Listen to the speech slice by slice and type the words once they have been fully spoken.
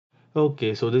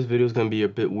Okay, so this video is gonna be a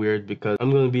bit weird because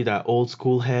I'm gonna be that old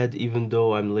school head, even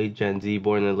though I'm late Gen Z,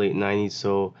 born in the late 90s.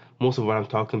 So most of what I'm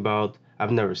talking about,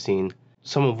 I've never seen.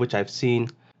 Some of which I've seen.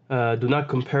 Do not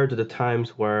compare to the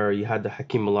times where you had the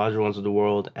Hakeem Olajuwons of the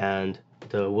world and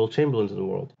the Will Chamberlains of the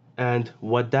world. And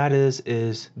what that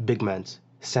is big men,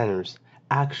 centers,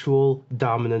 actual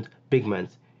dominant big men.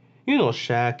 You know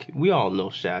Shaq. We all know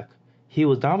Shaq. He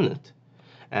was dominant.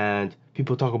 And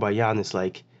people talk about Giannis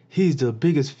like he's the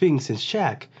biggest thing since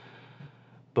Shaq.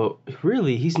 But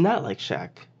really, he's not like Shaq,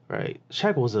 right?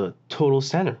 Shaq was a total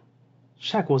center.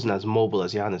 Shaq wasn't as mobile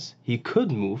as Giannis. He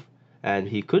could move and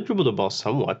he could dribble the ball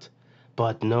somewhat,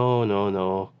 but no, no,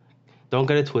 no. Don't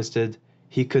get it twisted.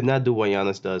 He could not do what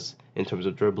Giannis does in terms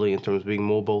of dribbling, in terms of being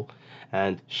mobile.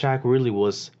 And Shaq really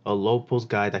was a low post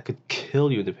guy that could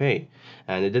kill you in the paint.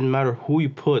 And it didn't matter who you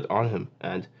put on him.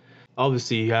 And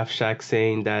obviously, you have Shaq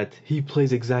saying that he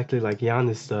plays exactly like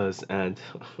Giannis does. And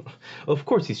of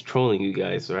course, he's trolling you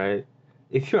guys, right?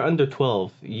 If you're under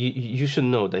 12, you should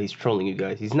know that he's trolling you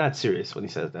guys. He's not serious when he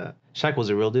says that. Shaq was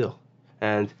a real deal.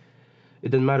 And it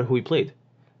didn't matter who he played.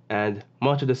 And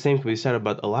much of the same can be said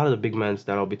about a lot of the big men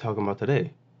that I'll be talking about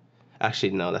today.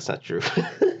 Actually, no, that's not true.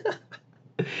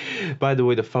 By the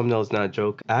way, the thumbnail is not a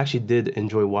joke. I actually did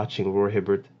enjoy watching Roy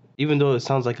Hibbert. Even though it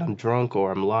sounds like I'm drunk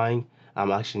or I'm lying,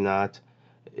 I'm actually not.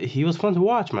 He was fun to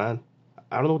watch, man.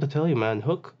 I don't know what to tell you, man.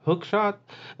 Hook shot,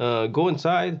 go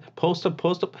inside, post up,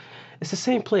 post up. It's the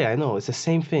same play, I know. It's the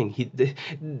same thing.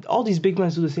 All these big men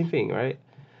do the same thing, right?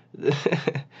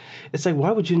 It's like,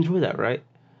 why would you enjoy that, right?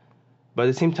 But at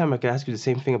the same time, I could ask you the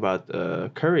same thing about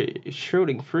Curry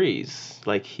shooting threes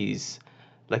like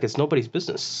it's nobody's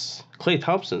business. Klay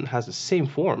Thompson has the same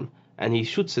form and he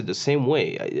shoots it the same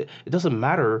way. It doesn't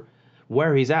matter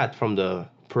where he's at from the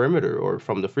perimeter or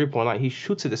from the 3-point line. He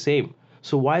shoots it the same.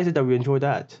 So why is it that we enjoy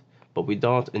that, but we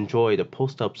don't enjoy the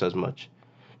post ups as much?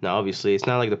 Now, obviously, it's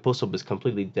not like the post up is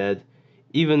completely dead.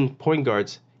 Even point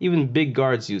guards, even big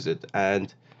guards use it,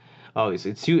 and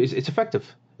obviously, it's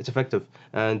effective. It's effective,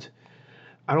 and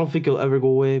I don't think it'll ever go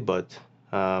away, but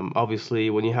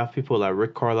obviously, when you have people like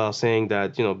Rick Carlisle saying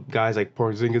that guys like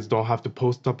Porzingis don't have to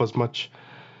post up as much,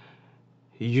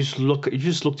 you just look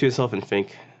to yourself and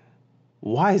think,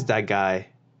 why is that guy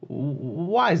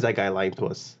lying to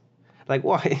us? Like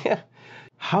why?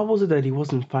 How was it that he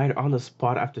wasn't fired on the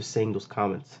spot after saying those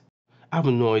comments? I have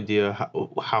no idea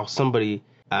how somebody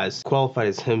as qualified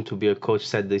as him to be a coach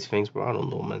said these things, bro. I don't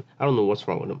know, man. I don't know what's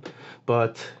wrong with him.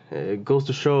 But it goes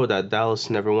to show that Dallas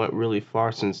never went really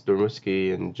far since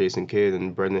Nowitzki and Jason Kidd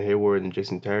and Brendan Hayward and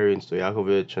Jason Terry and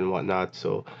Stojakovic and whatnot.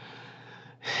 So,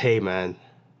 hey, man,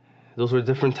 those were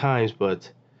different times,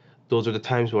 but those are the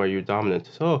times where you're dominant.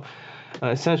 So,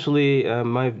 essentially,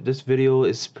 this video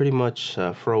is pretty much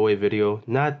a throwaway video.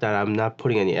 Not that I'm not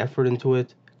putting any effort into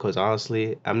it, because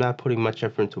honestly, I'm not putting much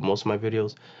effort into most of my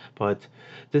videos, but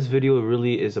this video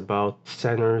really is about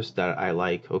centers that I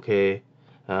like, okay?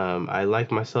 I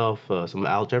like myself some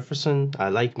Al Jefferson. I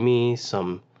like me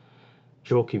some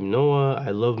Joakim Noah.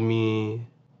 I love me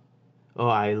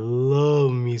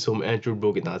some Andrew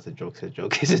Bogut. No, it's a joke, it's a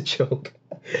joke, it's a joke.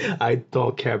 I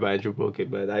don't care about Andrew Bogut,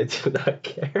 man. I do not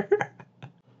care.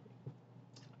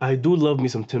 I do love me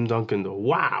some Tim Duncan, though.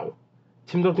 Wow!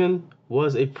 Tim Duncan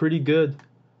was a pretty good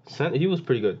center. He was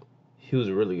pretty good. He was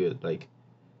really good. Like,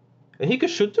 and he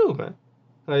could shoot too, man.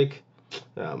 Like,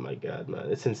 oh my god, man.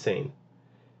 It's insane.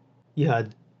 You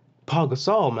had Paul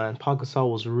Gasol, man. Paul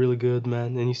Gasol was really good,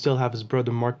 man. And you still have his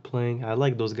brother Mark playing. I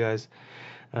like those guys.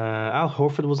 Al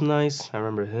Horford was nice. I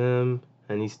remember him.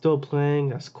 And he's still playing.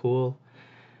 That's cool.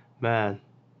 Man,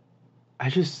 I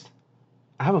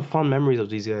have a fond memories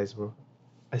of these guys, bro.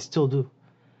 I still do.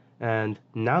 And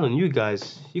now the new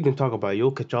guys, you can talk about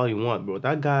Jokic all you want, bro.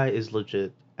 That guy is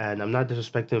legit. And I'm not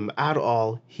disrespecting him at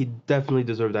all. He definitely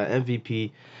deserved that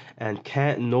MVP. And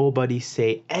can't nobody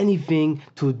say anything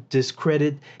to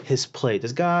discredit his play.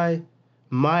 This guy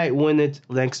might win it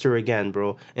next year again,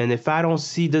 bro. And if I don't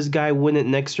see this guy win it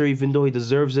next year, even though he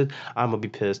deserves it, I'm going to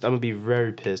be pissed. I'm going to be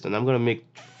very pissed. And I'm going to make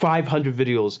 500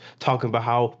 videos talking about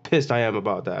how pissed I am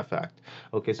about that fact.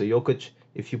 Okay, so Jokic,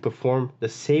 if you perform the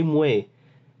same way,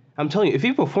 I'm telling you, if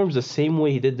he performs the same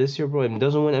way he did this year, bro, and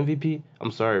doesn't win MVP,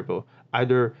 I'm sorry, bro.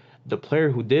 Either the player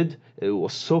who did, it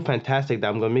was so fantastic that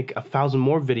I'm going to make 1,000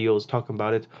 more videos talking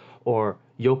about it, or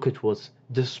Jokic was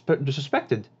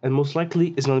disrespected, and most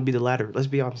likely it's going to be the latter, let's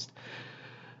be honest.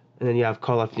 And then you have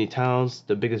Karl Anthony Towns,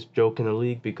 the biggest joke in the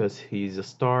league because he's a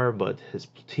star, but his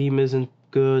team isn't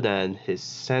good, and his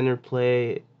center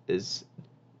play is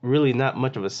really not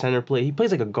much of a center play. He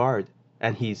plays like a guard.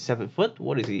 And he's 7 foot.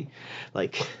 What is he?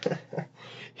 Like,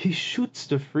 he shoots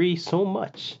the free so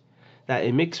much that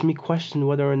it makes me question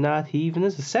whether or not he even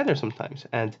is a center sometimes.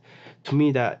 And to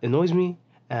me, that annoys me.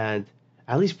 And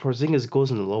at least Porzingis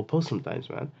goes in the low post sometimes,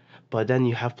 man. But then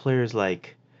you have players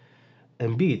like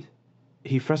Embiid.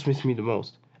 He frustrates me the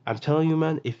most. I'm telling you,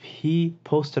 man, if he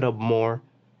posted up more,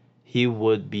 he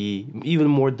would be even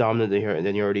more dominant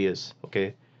than he already is,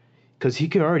 okay? Because he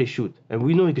can already shoot, and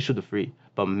we know he can shoot the free.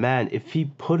 But man, if he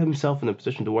put himself in a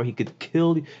position to where he could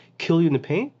kill you in the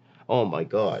paint, oh my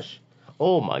gosh,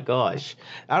 oh my gosh,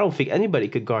 I don't think anybody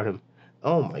could guard him.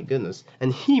 Oh my goodness,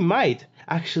 and he might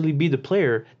actually be the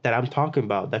player that I'm talking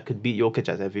about that could beat Jokic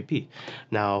as MVP.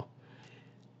 Now,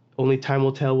 only time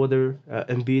will tell whether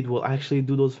Embiid will actually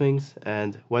do those things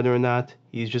and whether or not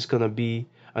he's just gonna be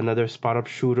another spot up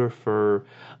shooter for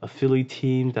a Philly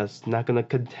team that's not gonna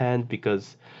contend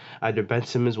because either Ben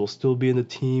Simmons will still be in the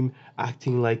team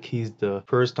acting like he's the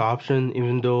first option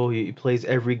even though he plays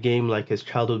every game like his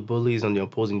childhood bullies on the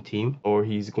opposing team, or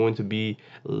he's going to be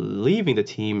leaving the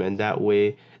team and that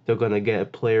way they're gonna get a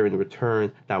player in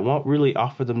return that won't really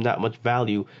offer them that much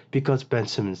value because Ben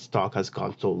Simmons' stock has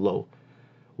gone so low.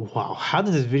 Wow, how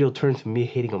did this video turn to me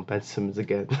hating on Ben Simmons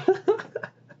again?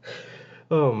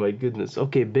 Oh my goodness.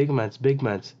 Okay, big mans.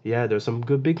 Yeah, there's some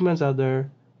good big mans out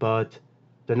there, but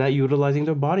they're not utilizing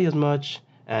their body as much.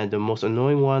 And the most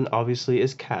annoying one, obviously,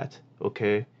 is Cat.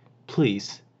 Okay,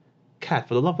 please, Cat,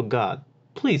 for the love of God,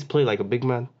 please play like a big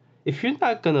man. If you're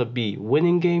not gonna be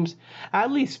winning games, at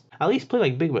least play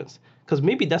like big mans. Cause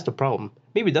maybe that's the problem.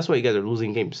 Maybe that's why you guys are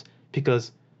losing games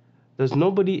because there's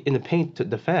nobody in the paint to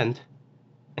defend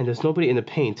and there's nobody in the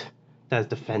paint that's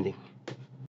defending.